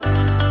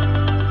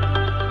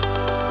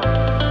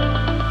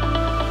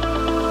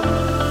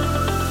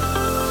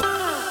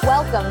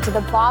Welcome to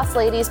the Boss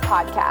Ladies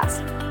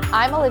podcast.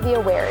 I'm Olivia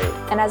Wary,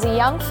 and as a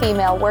young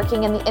female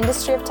working in the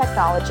industry of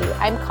technology,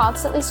 I'm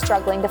constantly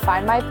struggling to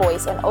find my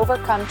voice and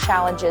overcome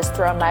challenges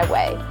thrown my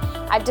way.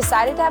 I've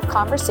decided to have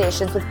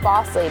conversations with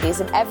boss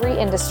ladies in every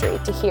industry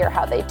to hear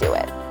how they do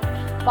it.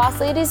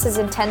 Boss Ladies is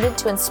intended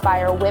to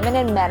inspire women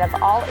and men of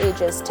all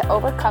ages to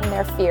overcome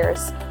their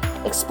fears,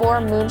 explore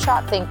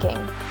moonshot thinking,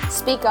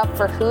 speak up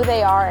for who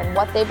they are and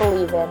what they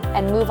believe in,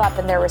 and move up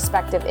in their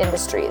respective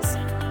industries.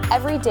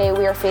 Every day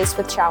we are faced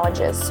with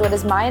challenges, so it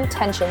is my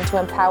intention to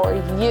empower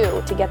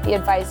you to get the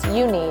advice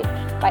you need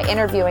by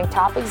interviewing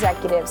top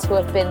executives who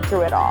have been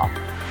through it all.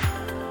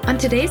 On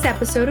today's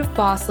episode of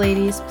Boss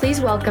Ladies,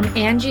 please welcome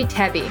Angie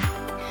Tebbe.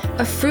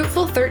 A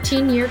fruitful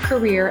 13-year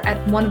career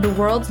at one of the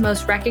world's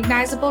most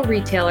recognizable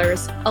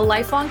retailers, a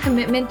lifelong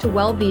commitment to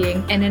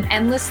well-being, and an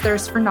endless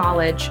thirst for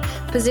knowledge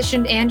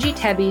positioned Angie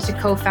Tebbe to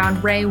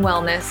co-found Ray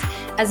Wellness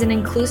as an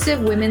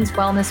inclusive women's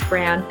wellness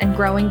brand and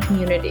growing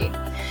community.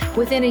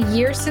 Within a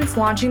year since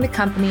launching the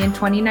company in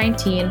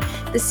 2019,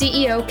 the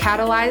CEO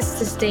catalyzed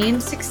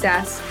sustained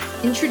success,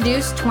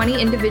 introduced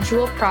 20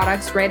 individual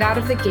products right out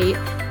of the gate,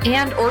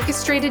 and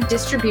orchestrated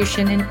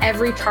distribution in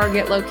every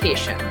target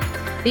location.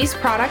 These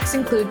products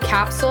include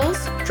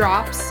capsules,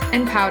 drops,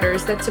 and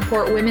powders that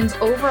support women's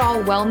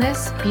overall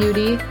wellness,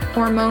 beauty,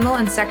 hormonal,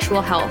 and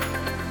sexual health.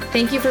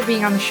 Thank you for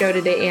being on the show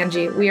today,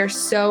 Angie. We are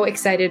so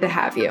excited to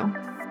have you.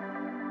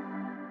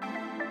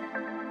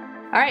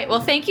 All right.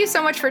 Well, thank you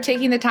so much for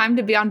taking the time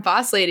to be on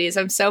Boss Ladies.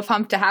 I'm so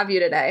pumped to have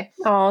you today.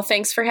 Oh,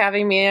 thanks for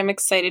having me. I'm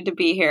excited to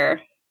be here.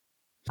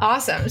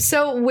 Awesome.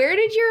 So where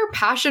did your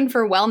passion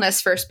for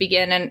wellness first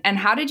begin, and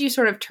how did you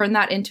sort of turn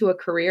that into a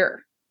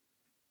career?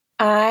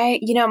 My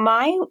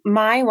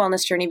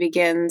wellness journey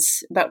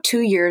begins about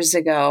 2 years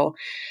ago.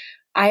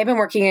 I have been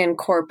working in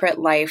corporate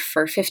life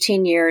for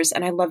 15 years,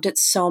 and I loved it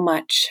so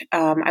much.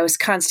 I was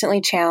constantly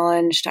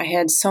challenged. I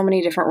had so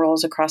many different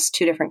roles across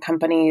 2 different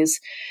companies.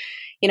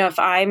 You know, if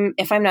I'm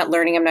not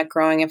learning, I'm not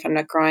growing. If I'm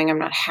not growing, I'm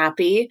not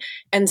happy.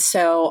 And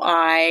so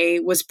I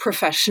was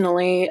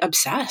professionally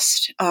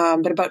obsessed.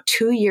 But about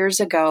 2 years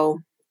ago,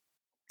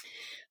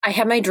 I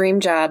had my dream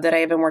job that I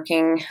had been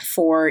working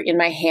for in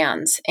my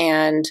hands,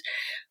 and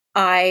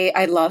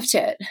I loved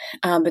it.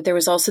 But there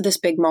was also this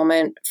big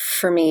moment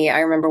for me. I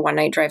remember one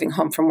night driving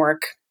home from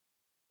work.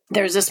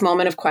 There was this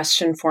moment of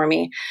question for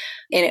me,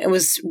 and it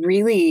was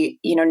really,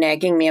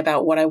 nagging me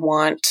about what I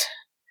want,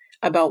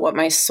 about what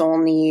my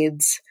soul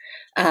needs.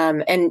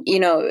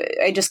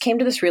 I just came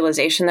to this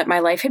realization that my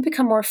life had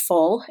become more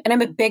full, and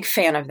I'm a big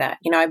fan of that.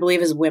 I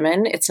believe as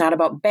women, it's not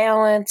about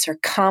balance or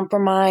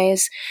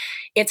compromise.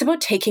 It's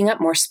about taking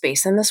up more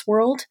space in this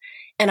world.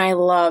 And I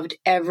loved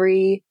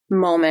every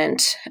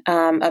moment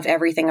of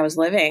everything I was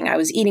living. I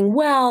was eating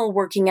well,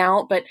 working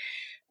out, but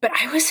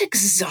I was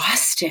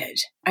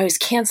exhausted. I was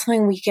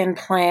canceling weekend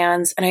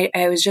plans, and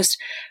I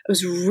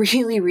was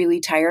really, really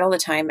tired all the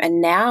time. And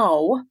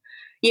now,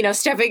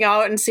 stepping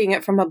out and seeing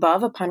it from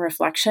above upon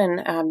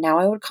reflection, now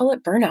I would call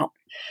it burnout.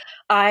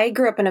 I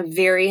grew up in a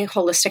very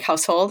holistic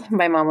household.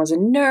 My mom was a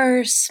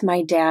nurse.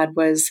 My dad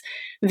was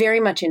very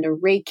much into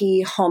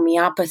Reiki,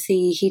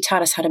 homeopathy. He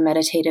taught us how to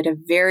meditate at a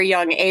very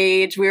young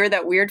age. We were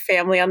that weird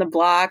family on the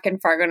block in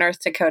Fargo, North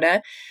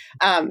Dakota,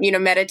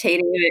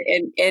 meditating.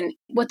 And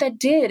what that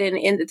did, and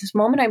in this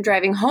moment I'm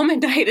driving home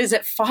at night, is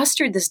it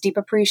fostered this deep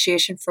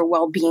appreciation for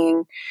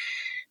well-being,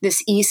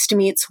 this East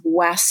meets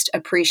West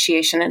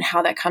appreciation and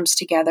how that comes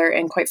together,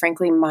 and quite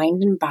frankly,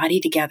 mind and body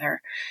together.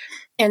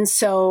 And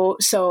so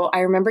I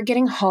remember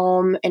getting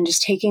home and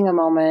just taking a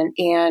moment.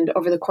 And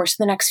over the course of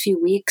the next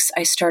few weeks,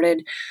 I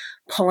started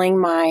pulling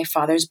my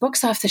father's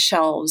books off the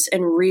shelves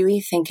and really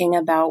thinking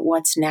about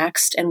what's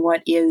next and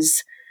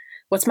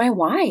what's my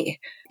why.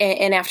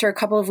 And after a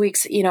couple of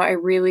weeks, I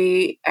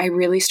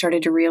really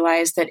started to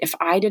realize that if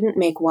I didn't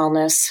make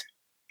wellness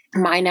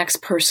my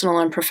next personal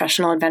and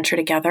professional adventure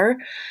together,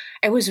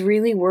 I was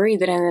really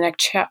worried that in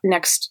the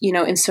next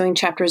ensuing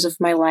chapters of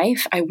my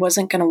life, I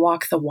wasn't going to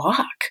walk the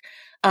walk.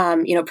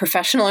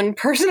 Professional and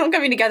personal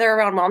coming together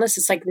around wellness.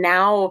 It's like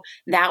now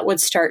that would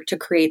start to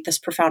create this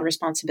profound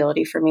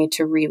responsibility for me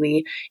to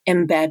really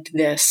embed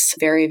this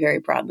very, very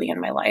broadly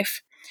in my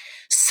life.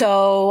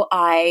 So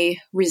I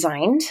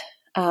resigned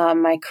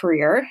my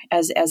career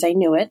as I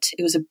knew it.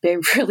 It was a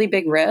really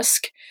big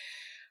risk.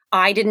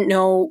 I didn't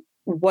know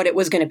what it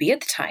was going to be at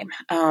the time.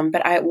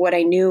 But what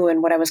I knew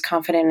and what I was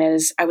confident in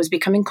is I was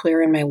becoming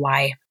clear in my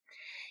why.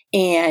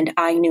 And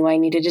I knew I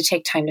needed to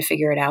take time to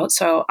figure it out.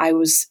 So I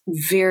was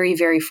very,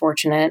 very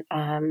fortunate,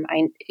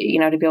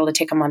 to be able to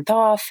take a month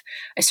off.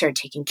 I started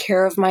taking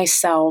care of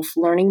myself,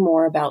 learning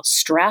more about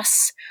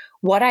stress,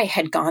 what I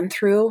had gone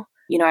through.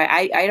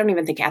 I don't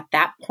even think at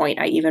that point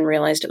I even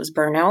realized it was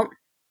burnout,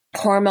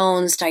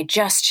 hormones,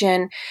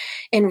 digestion,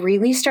 and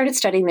really started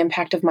studying the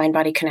impact of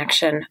mind-body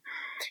connection.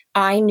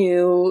 I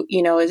knew,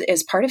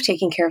 as part of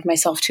taking care of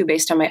myself too,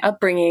 based on my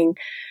upbringing,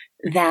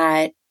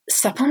 that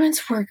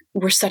supplements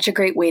were such a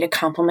great way to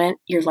complement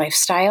your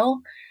lifestyle.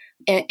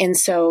 And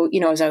so,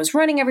 as I was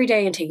running every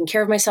day and taking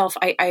care of myself,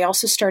 I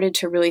also started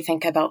to really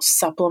think about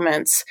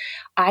supplements.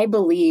 I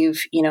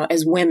believe,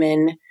 as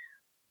women,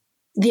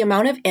 the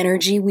amount of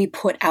energy we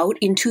put out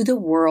into the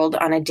world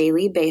on a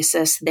daily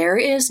basis, there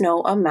is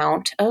no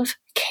amount of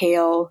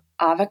kale,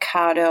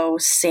 avocado,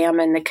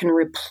 salmon that can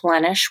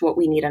replenish what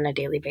we need on a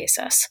daily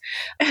basis.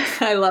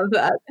 I love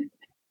that.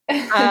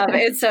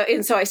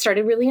 And so I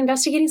started really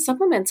investigating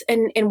supplements.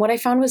 And what I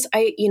found was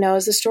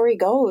as the story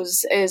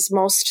goes, as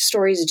most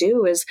stories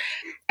do, is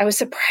I was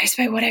surprised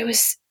by what I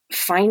was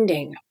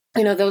finding.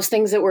 Those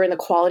things that were in the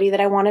quality that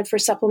I wanted for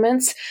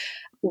supplements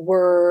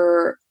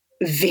were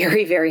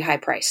very, very high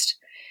priced.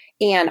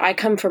 And I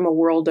come from a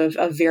world of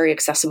very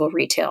accessible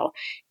retail.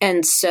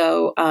 And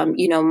so,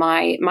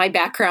 my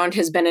background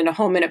has been in a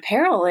home and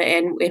apparel.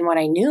 And what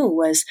I knew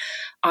was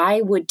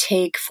I would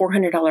take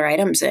 $400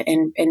 items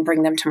and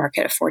bring them to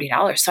market at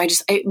 $40. So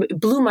it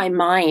blew my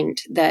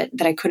mind that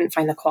I couldn't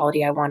find the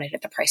quality I wanted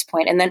at the price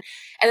point. And then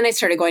I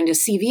started going to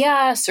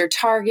CVS or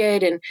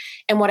Target.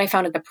 And what I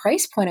found at the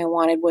price point I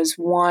wanted was,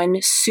 one,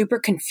 super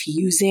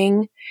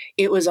confusing.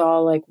 It was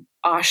all like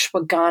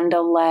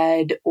ashwagandha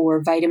led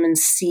or vitamin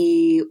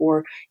C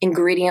or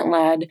ingredient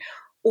led,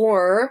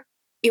 or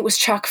it was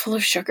chock full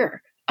of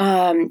sugar,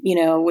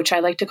 which I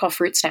like to call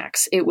fruit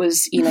snacks. It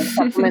was,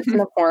 supplements in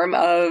the form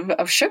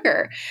of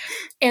sugar.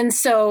 And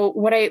so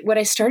what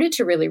I started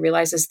to really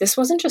realize is this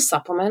wasn't just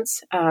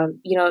supplements. A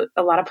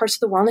lot of parts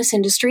of the wellness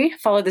industry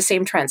follow the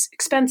same trends: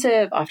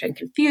 expensive, often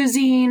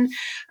confusing.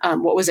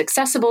 What was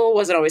accessible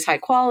wasn't always high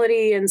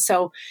quality. And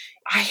so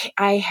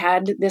I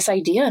had this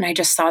idea, and I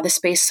just saw the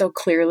space so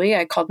clearly.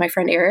 I called my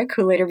friend Eric,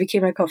 who later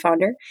became my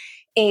co-founder,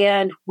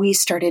 and we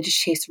started to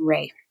chase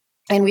Ray.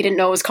 And we didn't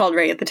know it was called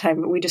Ray at the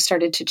time, but we just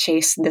started to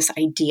chase this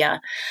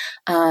idea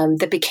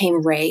that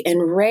became Ray.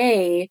 And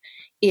Ray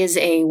is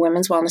a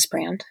women's wellness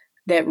brand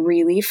that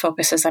really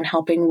focuses on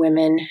helping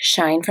women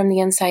shine from the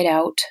inside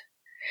out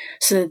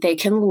so that they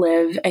can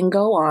live and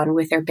go on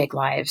with their big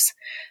lives.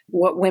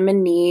 What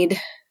women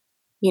need,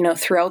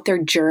 throughout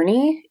their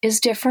journey is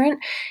different.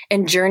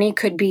 And journey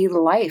could be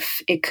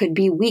life. It could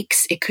be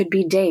weeks. It could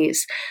be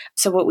days.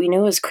 So what we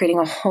knew is creating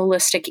a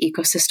holistic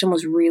ecosystem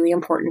was really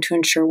important to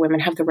ensure women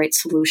have the right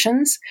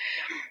solutions,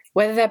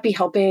 whether that be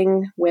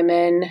helping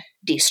women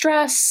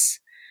de-stress,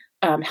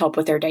 help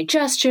with their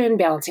digestion,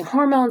 balancing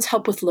hormones,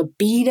 help with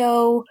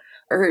libido,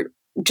 or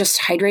just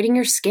hydrating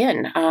your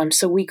skin.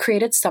 So we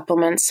created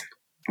supplements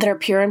that are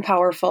pure and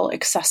powerful,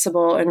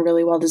 accessible, and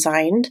really well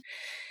designed.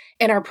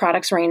 And our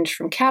products range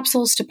from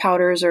capsules to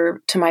powders,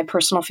 or to my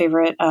personal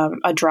favorite,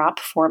 a drop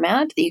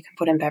format that you can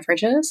put in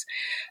beverages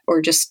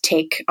or just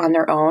take on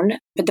their own.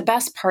 But the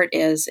best part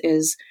is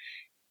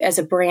as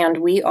a brand,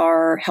 we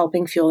are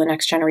helping fuel the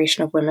next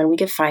generation of women. We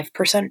give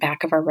 5%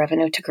 back of our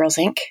revenue to Girls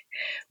Inc.,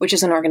 which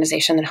is an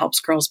organization that helps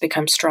girls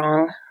become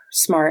strong,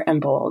 smart, and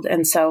bold.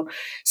 And so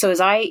as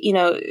I,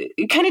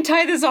 kind of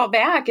tie this all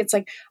back, it's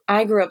like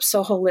I grew up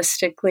so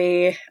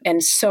holistically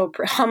and so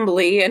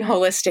humbly and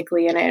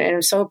holistically, and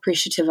I'm so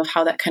appreciative of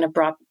how that kind of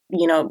brought,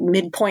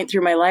 midpoint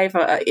through my life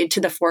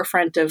to the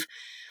forefront of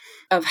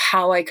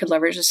how I could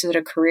leverage this as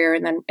a career.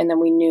 And then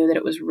we knew that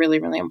it was really,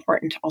 really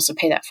important to also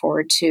pay that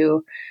forward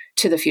to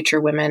the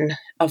future women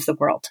of the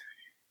world.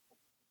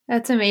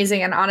 That's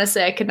amazing. And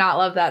honestly, I could not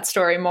love that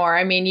story more.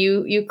 I mean,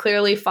 you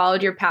clearly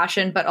followed your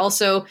passion, but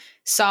also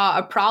saw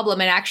a problem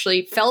and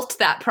actually felt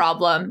that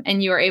problem,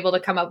 and you were able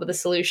to come up with a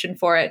solution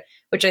for it,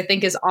 which I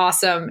think is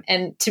awesome.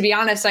 And to be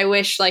honest, I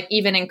wish, like,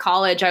 even in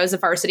college, I was a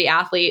varsity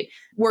athlete,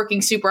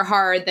 working super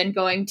hard, then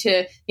going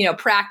to,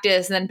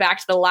 practice, and then back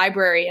to the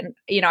library. And,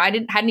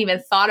 hadn't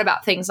even thought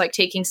about things like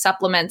taking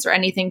supplements or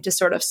anything to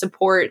sort of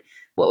support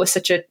what was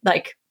such a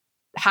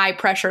high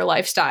pressure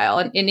lifestyle.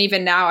 And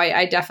even now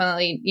I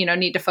definitely,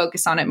 need to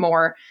focus on it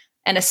more.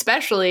 And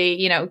especially,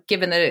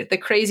 given the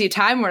crazy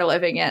time we're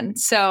living in.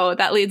 So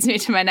that leads me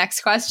to my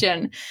next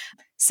question.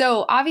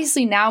 So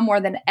obviously now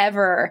more than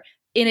ever,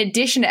 in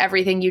addition to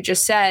everything you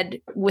just said,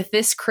 with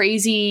this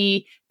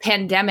crazy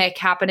pandemic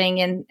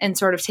happening and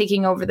sort of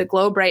taking over the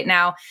globe right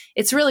now,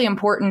 it's really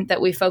important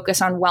that we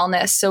focus on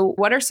wellness. So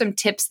what are some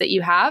tips that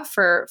you have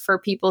for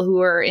people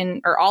who are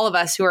or all of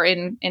us who are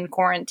in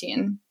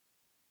quarantine?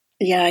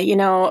 Yeah,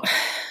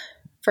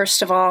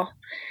 first of all,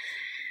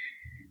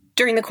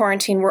 during the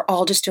quarantine, we're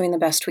all just doing the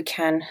best we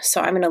can. So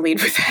I'm going to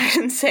lead with that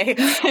and say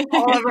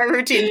all of our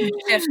routines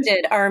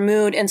shifted. Our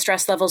mood and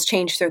stress levels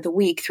change throughout the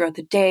week, throughout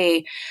the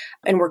day.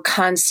 And we're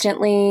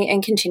constantly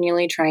and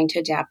continually trying to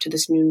adapt to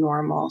this new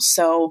normal.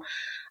 So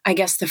I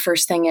guess the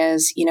first thing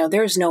is,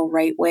 there's no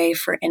right way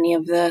for any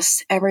of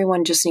this.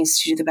 Everyone just needs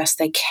to do the best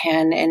they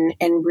can.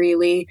 And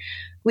really,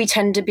 we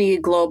tend to be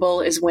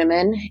global as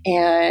women,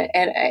 and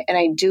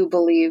I do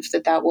believe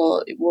that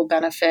will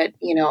benefit,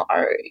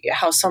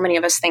 how so many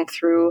of us think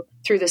through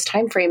this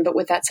time frame. But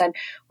with that said,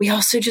 we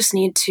also just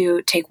need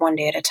to take one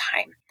day at a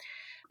time.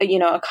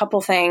 A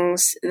couple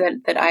things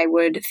that I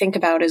would think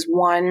about is,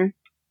 one,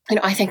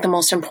 I think the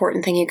most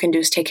important thing you can do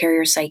is take care of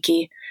your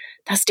psyche.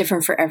 That's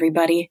different for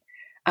everybody.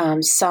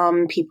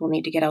 Some people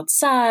need to get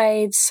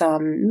outside,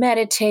 some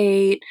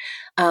meditate,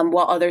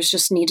 while others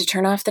just need to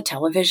turn off the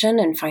television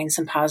and find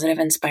some positive,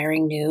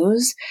 inspiring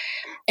news.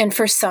 And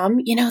for some,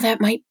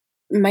 that might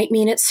might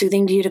mean it's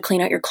soothing to you to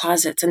clean out your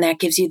closets, and that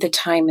gives you the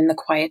time and the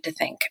quiet to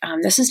think.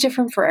 This is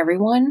different for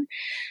everyone.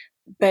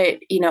 But,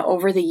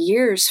 over the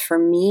years, for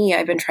me,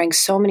 I've been trying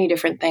so many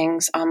different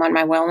things on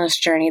my wellness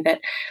journey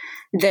that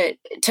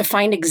to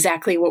find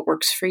exactly what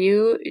works for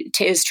you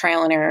is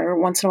trial and error.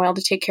 Once in a while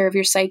to take care of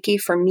your psyche.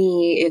 For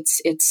me,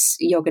 it's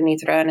yoga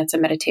nidra, and it's a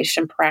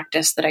meditation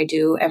practice that I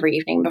do every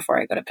evening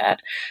before I go to bed.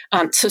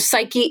 So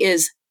psyche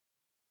is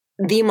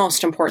the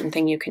most important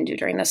thing you can do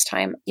during this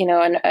time.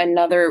 And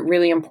another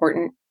really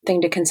important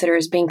thing to consider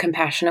is being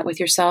compassionate with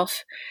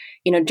yourself.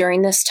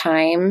 During this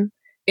time,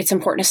 it's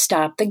important to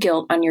stop the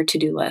guilt on your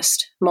to-do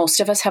list. Most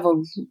of us have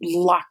a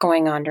lot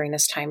going on during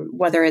this time,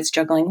 whether it's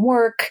juggling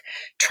work,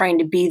 trying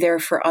to be there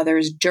for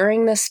others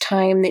during this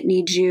time that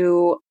need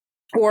you,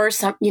 or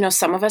some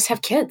of us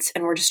have kids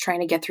and we're just trying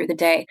to get through the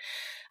day.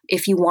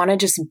 If you want to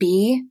just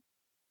be,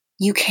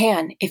 you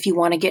can. If you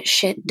want to get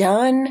shit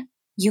done,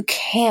 you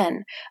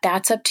can.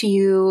 That's up to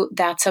you.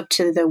 That's up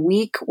to the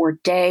week or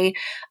day.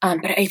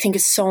 But I think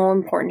it's so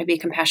important to be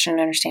compassionate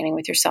and understanding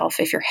with yourself.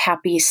 If you're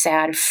happy,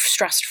 sad,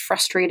 stressed,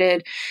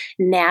 frustrated,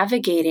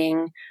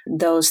 navigating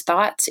those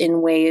thoughts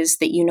in ways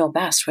that you know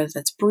best, whether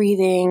that's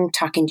breathing,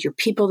 talking to your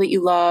people that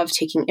you love,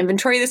 taking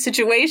inventory of the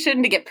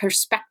situation to get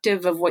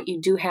perspective of what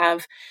you do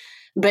have.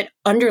 But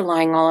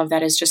underlying all of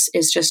that is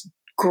just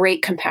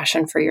great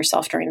compassion for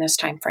yourself during this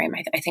time frame.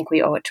 I think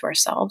we owe it to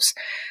ourselves.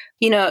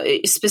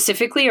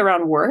 Specifically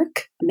around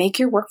work, make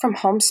your work from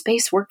home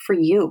space work for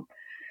you.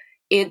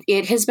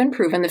 It has been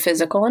proven the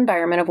physical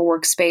environment of a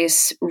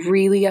workspace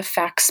really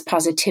affects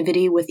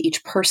positivity with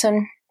each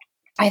person.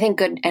 I think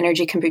good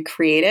energy can be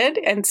created.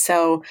 And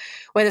so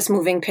whether it's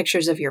moving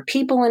pictures of your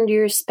people into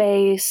your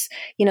space,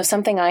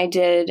 something I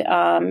did,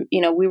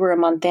 we were a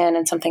month in,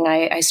 and something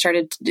I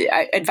started,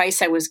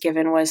 advice I was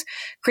given was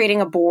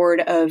creating a board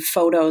of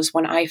photos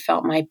when I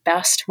felt my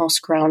best,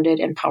 most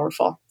grounded and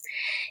powerful.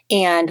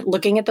 And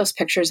looking at those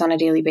pictures on a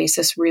daily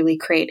basis really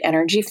create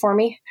energy for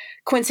me.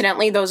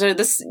 Coincidentally, those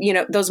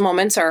those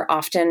moments are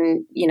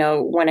often,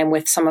 when I'm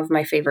with some of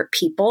my favorite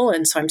people.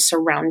 And so I'm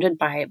surrounded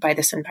by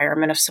this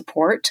environment of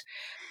support.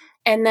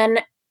 And then,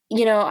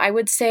 I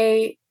would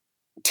say,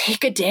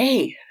 take a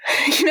day.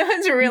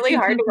 It's really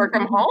hard to work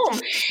from home.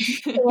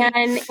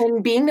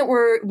 And being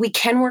that we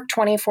can work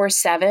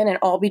 24/7 and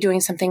all be doing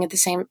something at the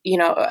same,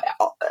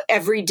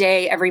 every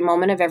day, every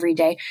moment of every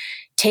day,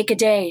 take a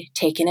day,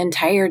 take an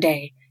entire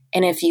day.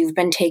 And if you've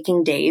been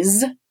taking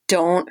days,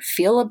 don't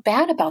feel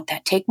bad about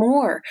that. Take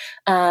more.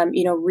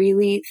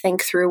 Really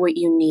think through what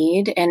you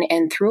need.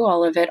 And through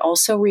all of it,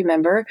 also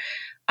remember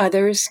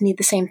others need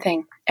the same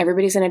thing.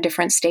 Everybody's in a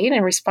different state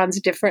and responds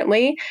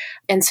differently.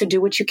 And so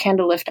do what you can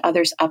to lift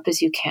others up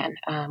as you can,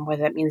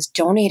 whether that means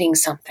donating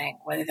something,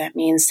 whether that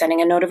means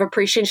sending a note of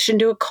appreciation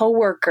to a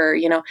coworker.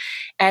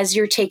 As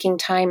you're taking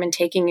time and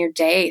taking your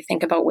day,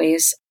 think about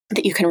ways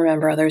that you can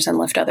remember others and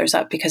lift others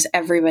up, because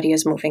everybody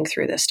is moving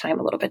through this time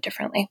a little bit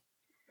differently.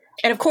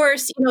 And of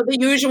course, the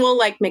usual,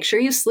 make sure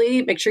you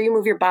sleep, make sure you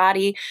move your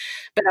body.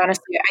 But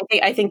honestly,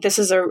 I think this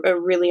is a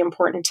really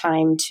important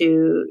time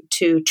to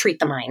treat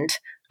the mind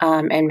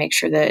and make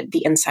sure that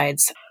the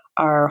insides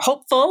are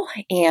hopeful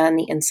and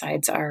the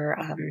insides are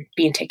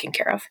being taken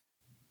care of.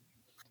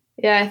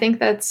 Yeah, I think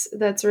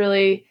that's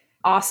really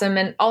awesome.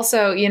 And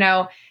also,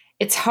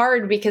 it's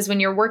hard because when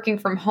you're working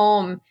from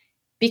home,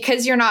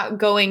 because you're not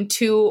going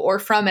to or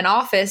from an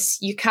office,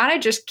 you kind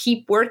of just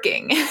keep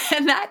working,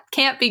 and that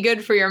can't be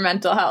good for your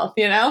mental health.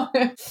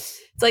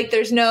 It's like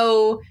there's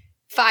no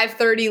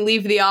 5:30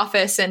 leave the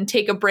office and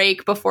take a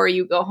break before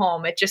you go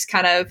home. It just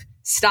kind of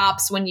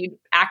stops when you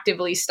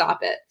actively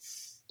stop it.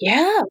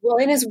 Yeah. Well,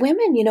 and as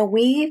women,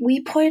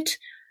 we put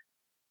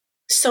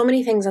so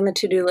many things on the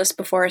to-do list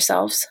before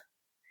ourselves,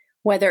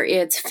 whether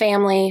it's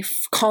family,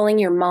 calling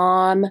your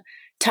mom,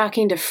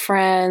 talking to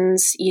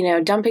friends,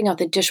 dumping out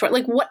the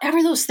dishwasher,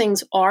 whatever those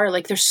things are,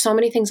 there's so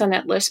many things on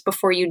that list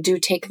before you do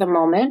take the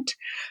moment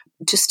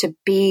just to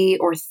be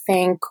or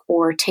think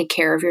or take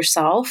care of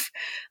yourself.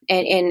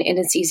 And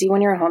it's easy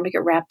when you're at home to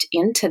get wrapped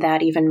into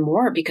that even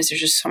more because there's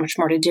just so much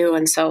more to do.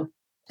 And so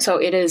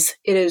it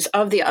is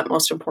of the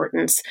utmost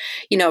importance,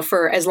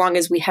 for as long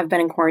as we have been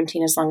in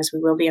quarantine, as long as we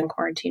will be in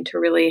quarantine, to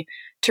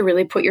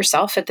really put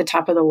yourself at the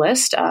top of the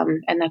list.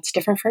 And that's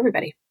different for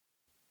everybody.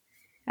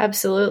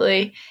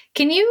 Absolutely.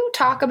 Can you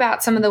talk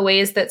about some of the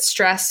ways that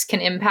stress can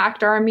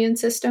impact our immune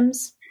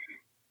systems?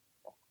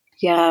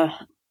 Yeah.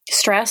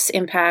 Stress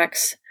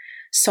impacts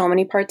so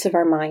many parts of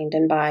our mind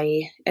and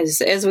body.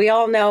 As we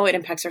all know, it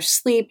impacts our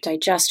sleep,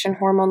 digestion,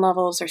 hormone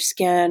levels, our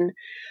skin,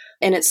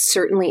 and it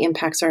certainly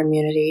impacts our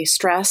immunity.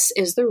 Stress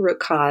is the root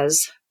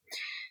cause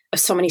of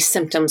so many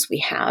symptoms we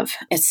have.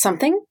 It's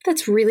something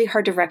that's really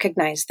hard to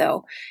recognize,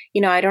 though.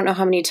 I don't know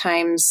how many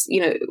times,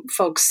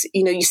 folks,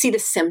 you see the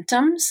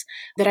symptoms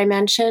that I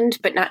mentioned,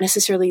 but not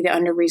necessarily the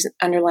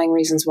underlying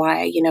reasons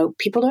why.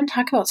 People don't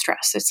talk about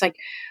stress. It's like,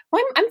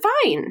 well, I'm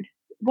fine.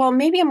 Well,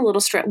 maybe I'm a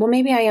little stressed. Well,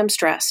 maybe I am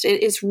stressed.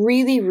 It's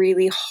really,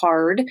 really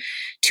hard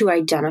to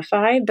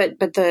identify, but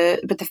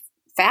the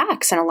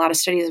facts and a lot of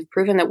studies have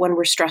proven that when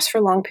we're stressed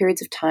for long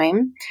periods of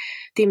time,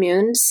 the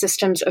immune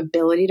system's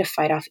ability to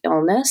fight off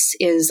illness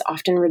is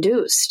often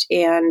reduced.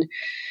 And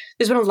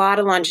there's been a lot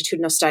of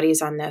longitudinal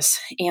studies on this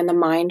and the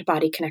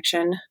mind-body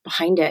connection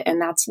behind it.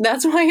 And that's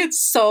why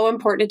it's so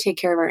important to take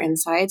care of our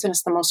insides. And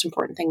it's the most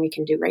important thing we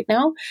can do right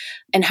now.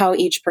 And how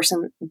each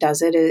person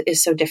does it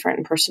is so different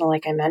and personal,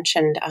 like I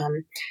mentioned.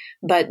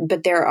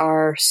 But there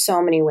are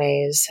so many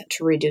ways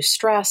to reduce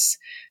stress.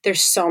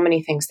 There's so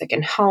many things that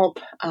can help.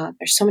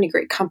 There's so many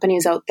great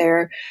companies out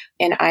there.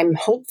 And I'm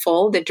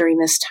hopeful that during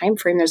this time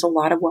frame, there's a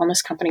lot of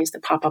wellness companies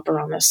that pop up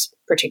around this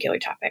particular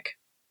topic.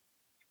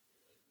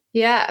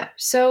 Yeah.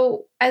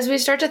 So as we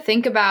start to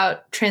think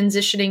about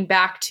transitioning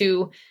back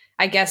to,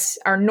 I guess,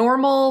 our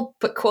normal,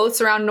 put quotes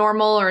around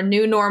normal or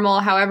new normal,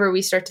 however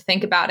we start to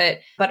think about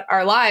it, but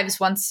our lives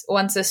once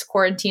this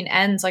quarantine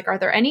ends, like, are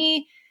there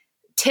any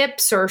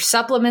tips or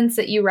supplements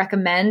that you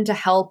recommend to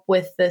help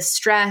with the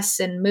stress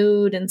and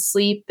mood and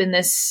sleep in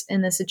this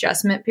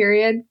adjustment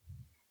period?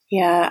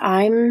 Yeah,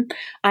 I'm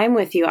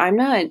with you. I'm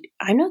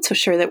not so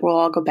sure that we'll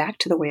all go back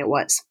to the way it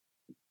was,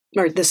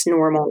 or this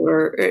normal,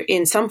 or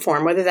in some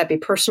form, whether that be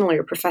personally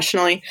or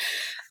professionally.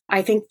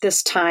 I think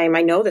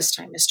I know this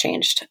time has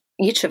changed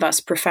each of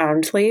us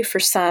profoundly. For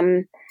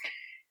some,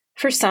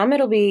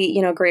 it'll be,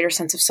 a greater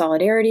sense of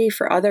solidarity.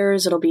 For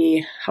others, it'll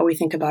be how we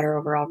think about our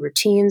overall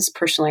routines,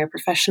 personally or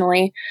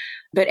professionally.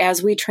 But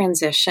as we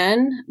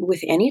transition,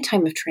 with any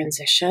time of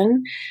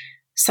transition,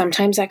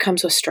 sometimes that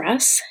comes with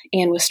stress,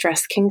 and with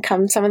stress can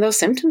come some of those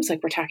symptoms,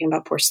 like we're talking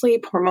about poor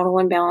sleep,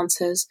 hormonal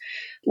imbalances.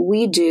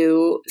 We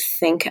do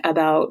think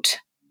about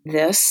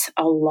this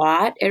a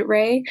lot at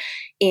Ray,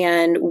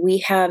 and we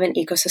have an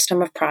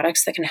ecosystem of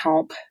products that can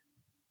help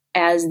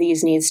as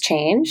these needs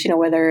change,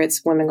 whether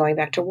it's women going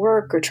back to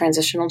work or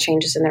transitional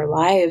changes in their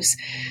lives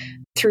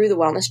through the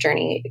wellness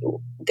journey.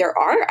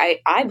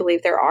 I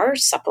believe there are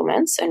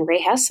supplements, and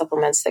Ray has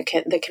supplements that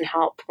can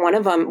help. One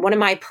of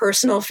my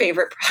personal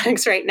favorite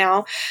products right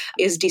now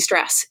is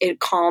De-Stress. It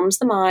calms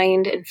the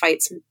mind and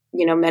fights,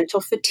 mental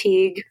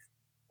fatigue.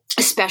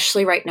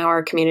 Especially right now,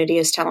 our community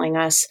is telling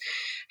us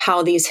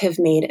how these have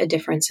made a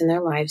difference in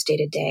their lives day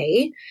to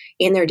day,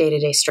 in their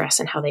day-to-day stress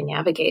and how they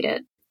navigate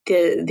it.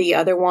 The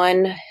other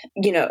one,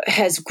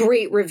 has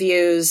great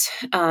reviews,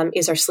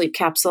 is our sleep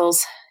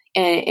capsules.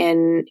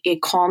 And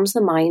it calms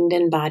the mind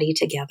and body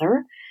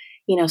together.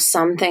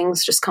 Some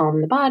things just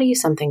calm the body,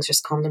 some things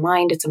just calm the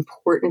mind. It's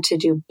important to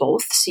do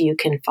both so you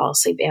can fall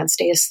asleep and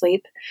stay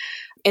asleep.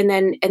 And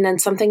then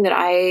something that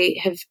I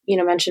have,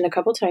 mentioned a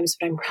couple of times,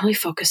 but I'm really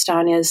focused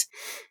on is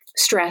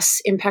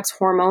stress impacts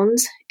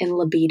hormones and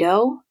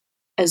libido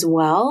as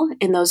well.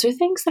 And those are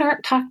things that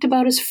aren't talked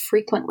about as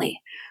frequently.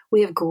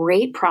 We have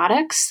great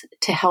products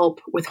to help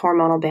with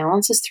hormonal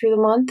balances through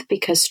the month,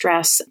 because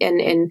stress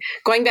and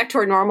going back to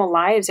our normal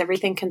lives,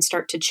 everything can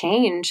start to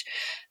change.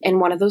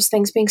 And one of those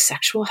things being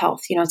sexual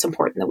health. It's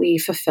important that we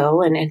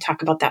fulfill and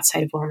talk about that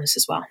side of wellness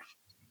as well.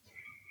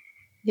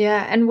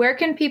 Yeah. And where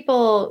can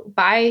people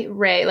buy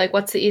Ray? Like,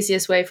 what's the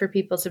easiest way for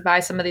people to buy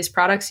some of these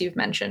products you've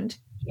mentioned?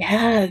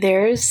 Yeah,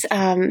 there's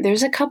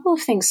a couple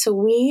of things.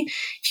 So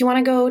if you want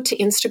to go to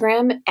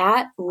Instagram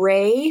at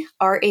Ray,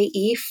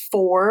 RAE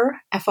 4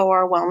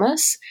 FOR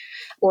Wellness,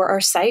 or our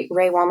site,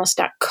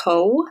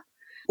 raywellness.co,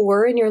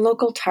 or in your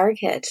local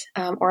Target,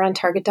 or on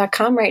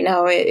Target.com right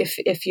now,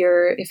 if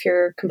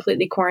you're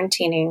completely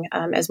quarantining,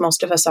 as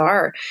most of us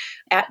are.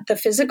 At the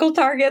physical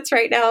Targets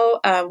right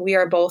now, we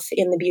are both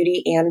in the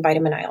beauty and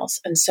vitamin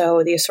aisles. And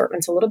so the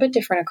assortment's a little bit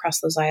different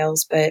across those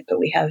aisles, but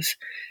we have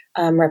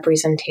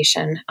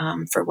representation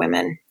for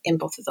women in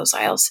both of those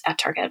aisles at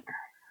Target.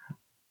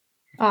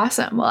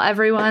 Awesome. Well,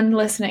 everyone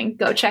listening,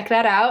 go check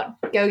that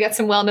out. Go get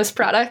some wellness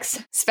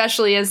products,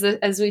 especially as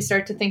we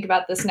start to think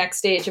about this next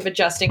stage of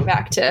adjusting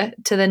back to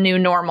the new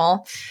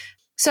normal.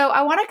 So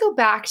I want to go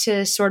back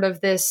to sort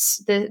of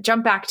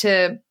jump back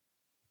to,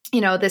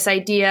 this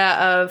idea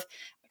of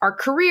our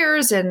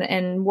careers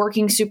and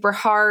working super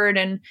hard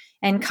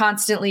and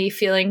constantly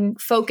feeling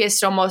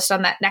focused almost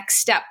on that next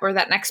step or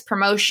that next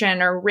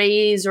promotion or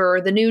raise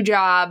or the new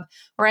job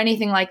or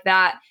anything like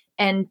that,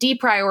 and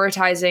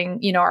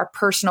deprioritizing, our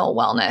personal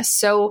wellness.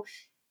 So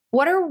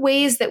what are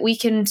ways that we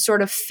can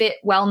sort of fit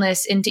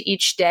wellness into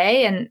each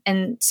day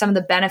and some of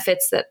the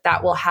benefits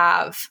that will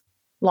have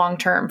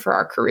long-term for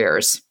our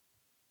careers?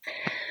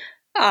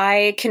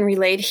 I can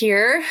relate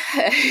here,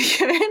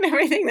 given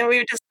everything that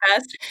we've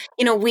discussed.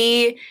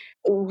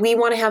 We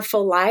want to have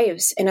full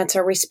lives, and it's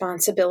our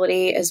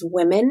responsibility as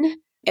women.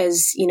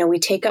 As we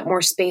take up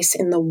more space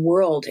in the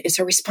world, it's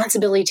our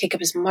responsibility to take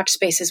up as much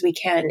space as we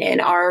can. And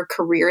our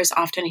career is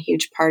often a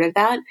huge part of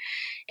that.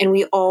 And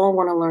we all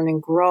want to learn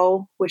and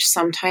grow, which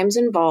sometimes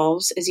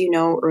involves, as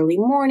early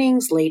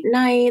mornings, late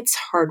nights,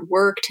 hard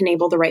work to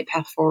enable the right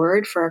path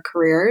forward for our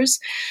careers.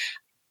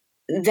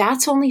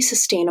 That's only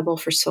sustainable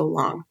for so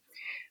long.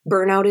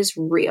 Burnout is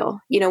real.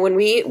 When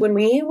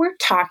we were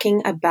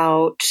talking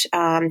about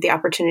the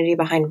opportunity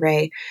behind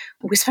Ray,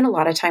 we spent a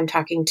lot of time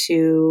talking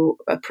to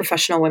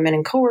professional women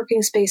in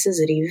co-working spaces,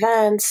 at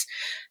events,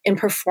 and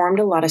performed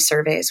a lot of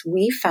surveys.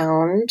 We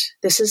found,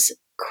 this is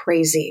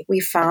crazy. We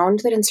found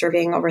that in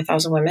surveying over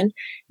 1,000 women,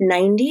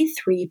 93%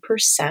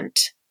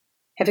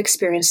 have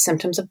experienced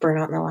symptoms of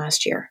burnout in the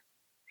last year.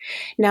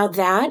 Now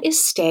that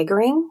is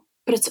staggering,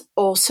 but it's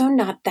also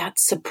not that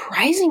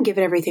surprising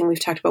given everything we've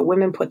talked about.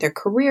 Women put their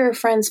career,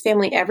 friends,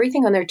 family,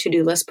 everything on their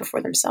to-do list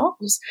before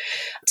themselves.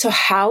 So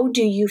how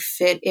do you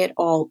fit it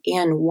all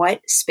in?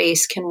 What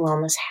space can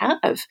wellness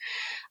have?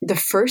 The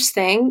first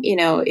thing,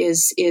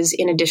 is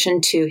in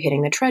addition to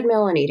hitting the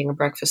treadmill and eating a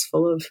breakfast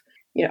full of,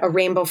 a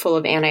rainbow full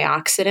of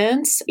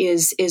antioxidants,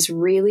 is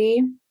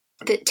really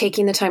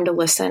taking the time to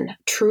listen.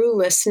 True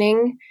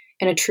listening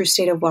and a true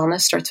state of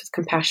wellness starts with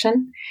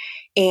compassion.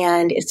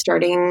 And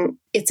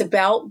it's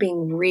about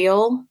being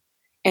real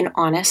and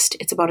honest.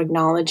 It's about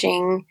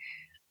acknowledging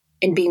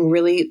and being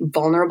really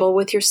vulnerable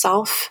with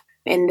yourself.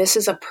 And this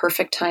is a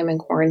perfect time in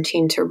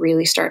quarantine to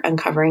really start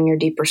uncovering your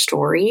deeper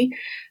story.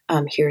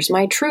 Here's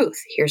my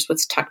truth. Here's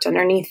what's tucked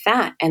underneath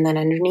that. And then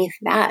underneath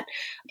that.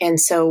 And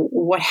so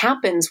what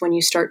happens when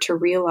you start to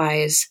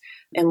realize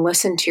and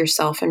listen to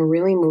yourself and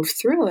really move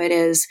through it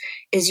is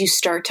you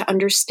start to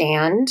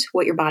understand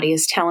what your body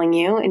is telling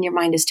you and your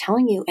mind is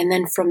telling you. And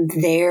then from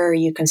there,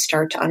 you can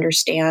start to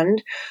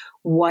understand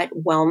what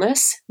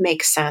wellness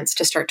makes sense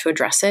to start to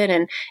address it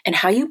and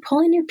how you pull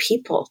in your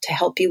people to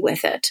help you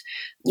with it.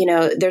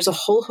 There's a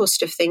whole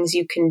host of things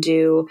you can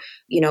do,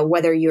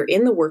 whether you're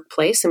in the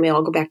workplace, and we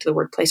all go back to the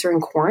workplace, or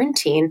in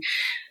quarantine.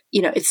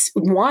 It's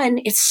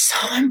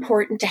so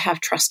important to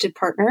have trusted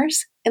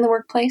partners in the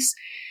workplace.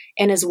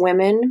 And as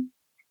women,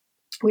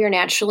 we are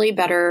naturally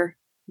better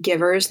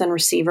givers than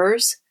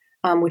receivers,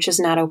 which is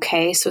not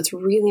okay. So it's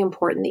really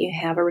important that you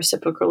have a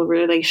reciprocal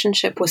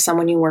relationship with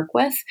someone you work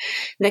with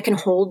that can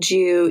hold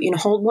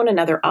one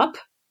another up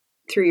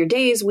through your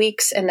days,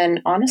 weeks, and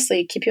then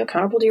honestly keep you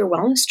accountable to your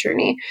wellness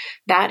journey.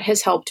 That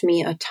has helped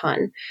me a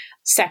ton.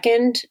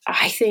 Second,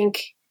 I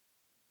think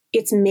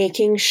it's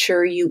making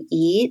sure you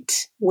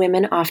eat.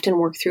 Women often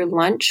work through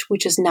lunch,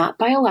 which is not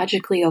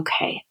biologically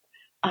okay.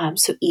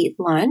 So eat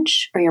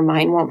lunch or your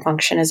mind won't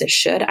function as it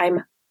should.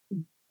 I'm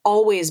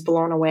always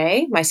blown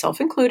away, myself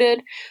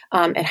included,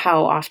 at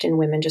how often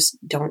women just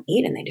don't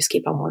eat and they just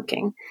keep on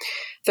working.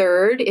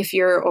 Third, if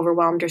you're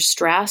overwhelmed or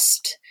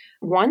stressed,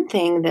 one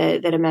thing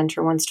that a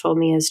mentor once told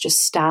me is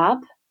just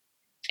stop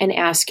and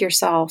ask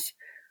yourself,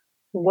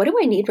 what do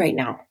I need right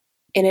now?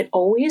 And it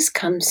always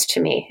comes to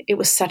me. It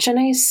was such a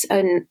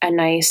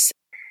nice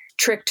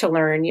trick to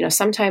learn.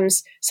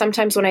 Sometimes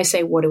when I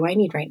say, what do I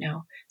need right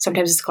now?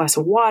 Sometimes it's a glass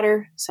of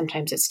water.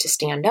 Sometimes it's to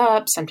stand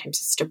up. Sometimes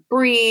it's to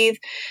breathe.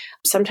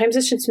 Sometimes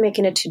it's just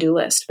making a to-do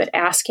list. But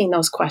asking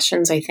those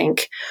questions, I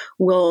think,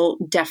 will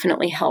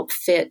definitely help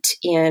fit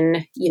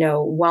in,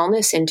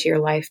 wellness into your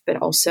life, but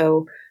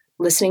also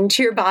listening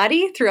to your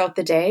body throughout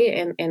the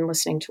day and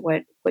listening to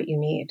what you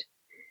need.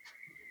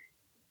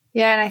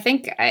 Yeah. And I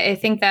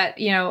think that,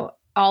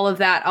 all of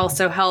that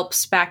also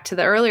helps back to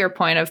the earlier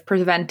point of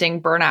preventing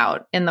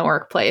burnout in the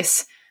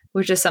workplace,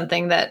 which is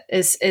something that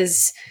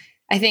is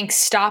I think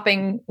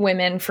stopping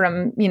women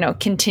from,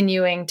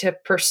 continuing to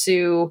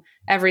pursue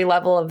every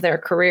level of their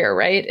career,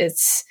 right?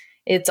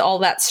 It's all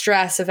that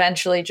stress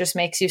eventually just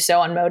makes you so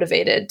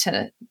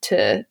unmotivated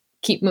to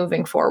keep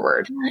moving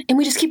forward. And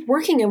we just keep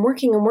working and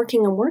working and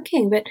working and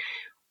working. But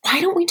why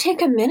don't we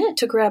take a minute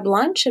to grab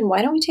lunch? And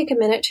why don't we take a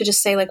minute to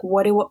just say, like,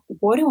 what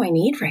do I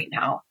need right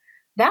now?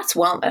 That's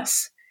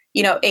wellness,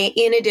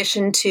 in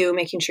addition to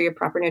making sure you have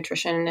proper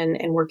nutrition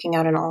and working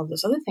out and all of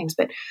those other things.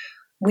 But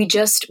we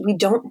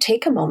don't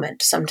take a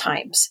moment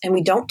sometimes, and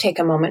we don't take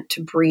a moment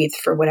to breathe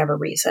for whatever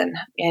reason.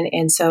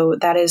 And so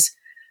that is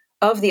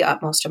of the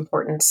utmost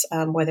importance,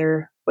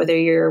 whether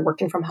you're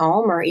working from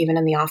home or even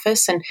in the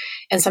office. And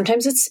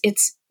sometimes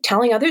it's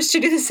telling others to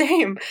do the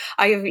same.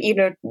 I've, made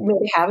a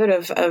habit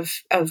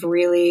of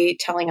really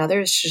telling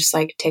others, just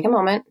like, take a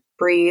moment,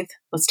 breathe,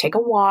 let's take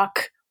a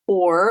walk.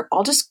 Or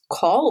I'll just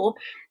call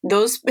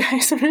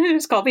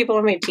sometimes call people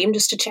on my team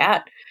just to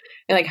chat.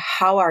 And like,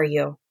 how are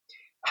you?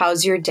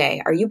 How's your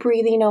day? Are you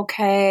breathing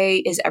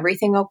okay? Is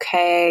everything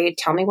okay?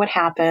 Tell me what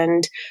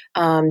happened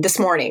this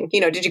morning.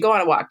 Did you go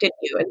on a walk? Did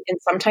you? And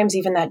sometimes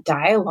even that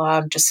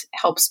dialogue just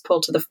helps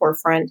pull to the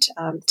forefront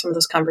some of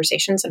those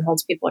conversations and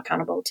holds people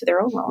accountable to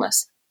their own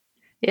wellness.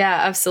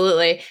 Yeah,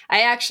 absolutely.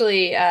 I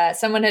actually,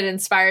 someone had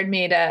inspired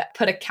me to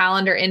put a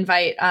calendar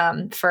invite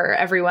for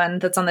everyone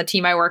that's on the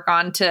team I work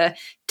on to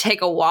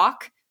take a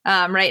walk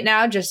right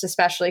now, just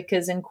especially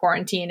because in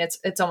quarantine,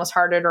 it's almost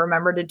harder to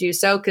remember to do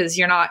so because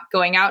you're not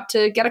going out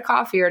to get a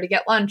coffee or to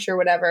get lunch or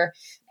whatever.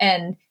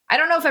 And I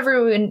don't know if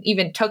everyone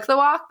even took the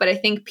walk, but I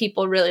think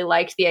people really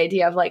liked the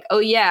idea of like, oh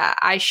yeah,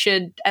 I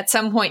should at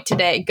some point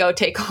today go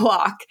take a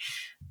walk.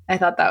 I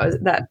thought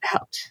that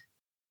helped.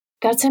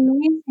 That's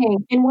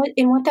amazing.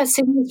 And what that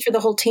signals for the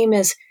whole team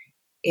is,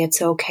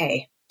 it's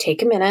okay.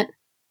 Take a minute.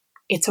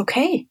 It's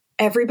okay.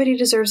 Everybody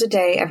deserves a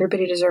day.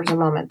 Everybody deserves a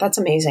moment. That's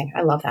amazing.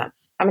 I love that.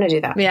 I'm going to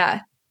do that.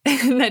 Yeah.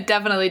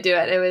 Definitely do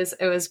it.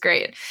 It was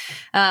great.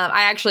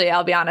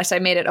 I'll be honest, I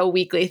made it a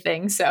weekly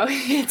thing. So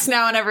it's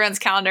now on everyone's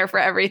calendar for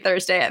every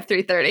Thursday at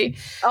 3:30.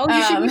 Oh,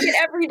 you should make it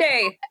every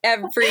day.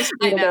 Every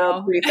single day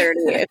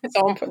at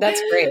 3:30.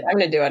 That's great. I'm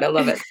going to do it. I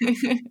love it.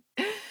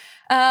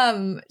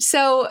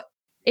 So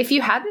if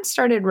you hadn't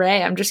started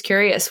Ray, I'm just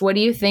curious, what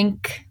do you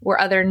think were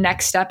other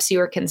next steps you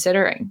were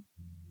considering?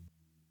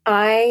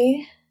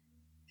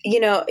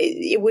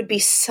 It would be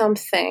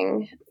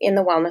something in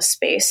the wellness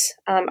space.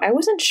 I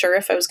wasn't sure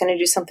if I was going to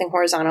do something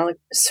horizontally,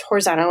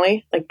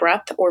 like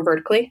breadth, or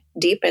vertically,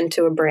 deep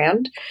into a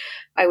brand.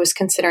 I was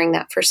considering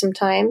that for some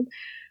time,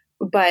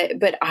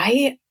 but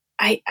I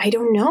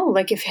don't know.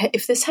 Like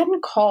if this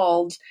hadn't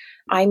called,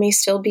 I may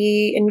still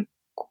be in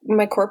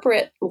my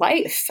corporate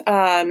life,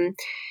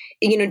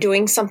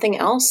 doing something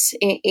else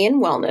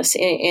in wellness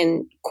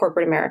in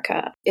corporate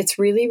America. It's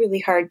really, really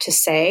hard to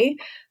say.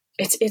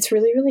 It's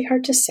really, really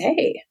hard to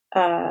say.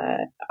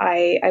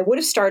 I would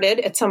have started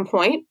at some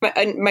point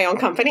my own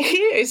company.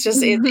 It's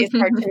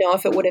hard to know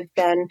if it would have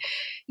been,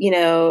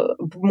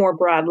 more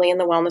broadly in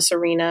the wellness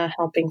arena,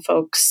 helping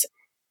folks,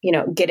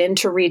 get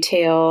into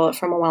retail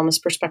from a wellness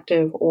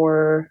perspective,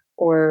 or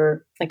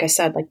like I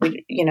said,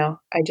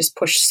 I just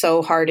pushed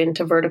so hard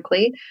into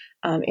vertically,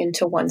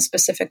 into one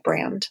specific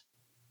brand.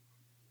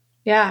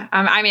 Yeah.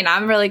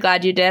 I'm really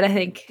glad you did. I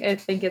think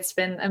it's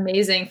been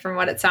amazing from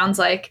what it sounds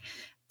like.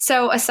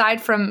 So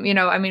aside from,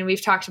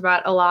 we've talked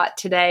about a lot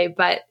today,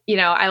 but,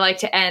 I like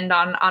to end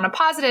on a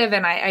positive,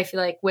 and I feel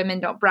like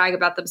women don't brag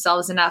about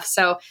themselves enough.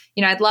 So,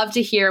 I'd love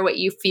to hear what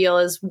you feel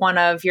is one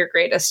of your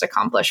greatest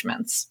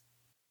accomplishments.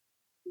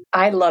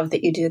 I love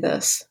that you do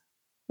this.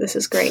 This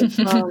is great.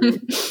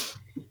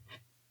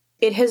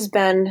 It has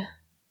been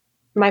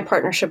my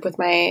partnership with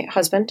my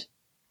husband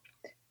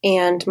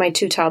and my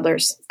 2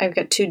 toddlers. I've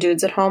got 2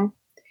 dudes at home.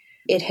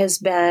 It has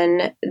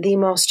been the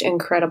most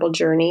incredible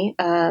journey.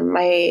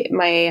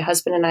 My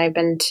husband and I have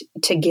been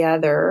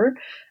together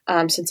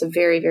since a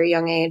very, very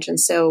young age. And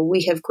so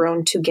we have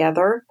grown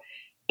together,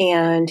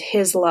 and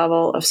his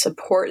level of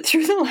support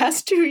through the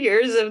last 2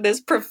 years of this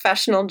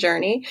professional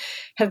journey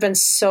have been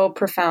so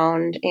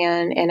profound.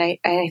 And I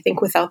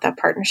think without that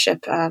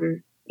partnership, I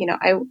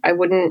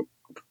wouldn't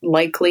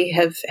likely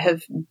have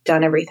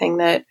done everything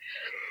that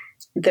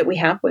we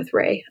have with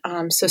Ray.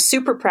 So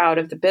super proud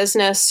of the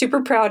business,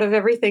 super proud of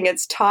everything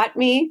it's taught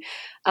me,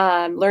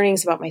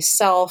 learnings about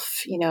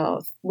myself,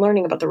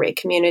 learning about the Ray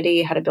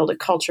community, how to build a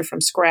culture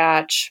from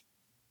scratch.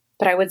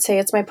 But I would say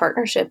it's my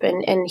partnership,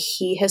 and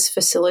he has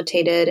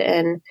facilitated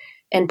and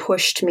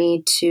pushed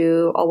me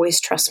to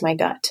always trust my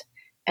gut.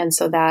 And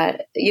so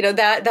that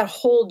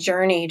whole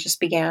journey just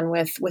began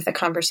with a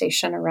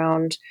conversation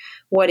around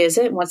what is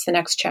it? What's the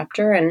next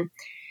chapter? And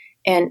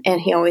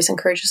he always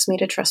encourages me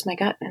to trust my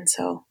gut. And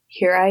so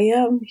here I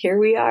am. Here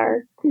we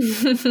are.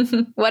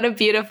 What a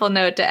beautiful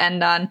note to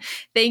end on.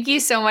 Thank you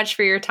so much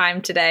for your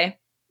time today.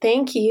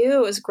 Thank you.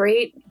 It was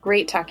great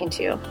talking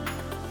to you.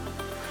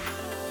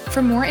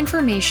 For more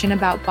information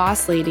about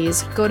Boss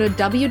Ladies, go to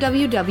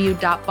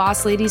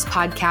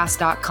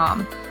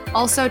www.bossladiespodcast.com.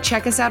 Also,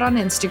 check us out on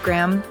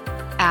Instagram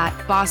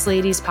at Boss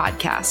Ladies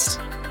Podcast.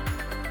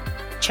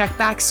 Check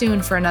back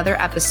soon for another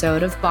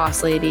episode of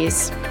Boss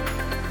Ladies.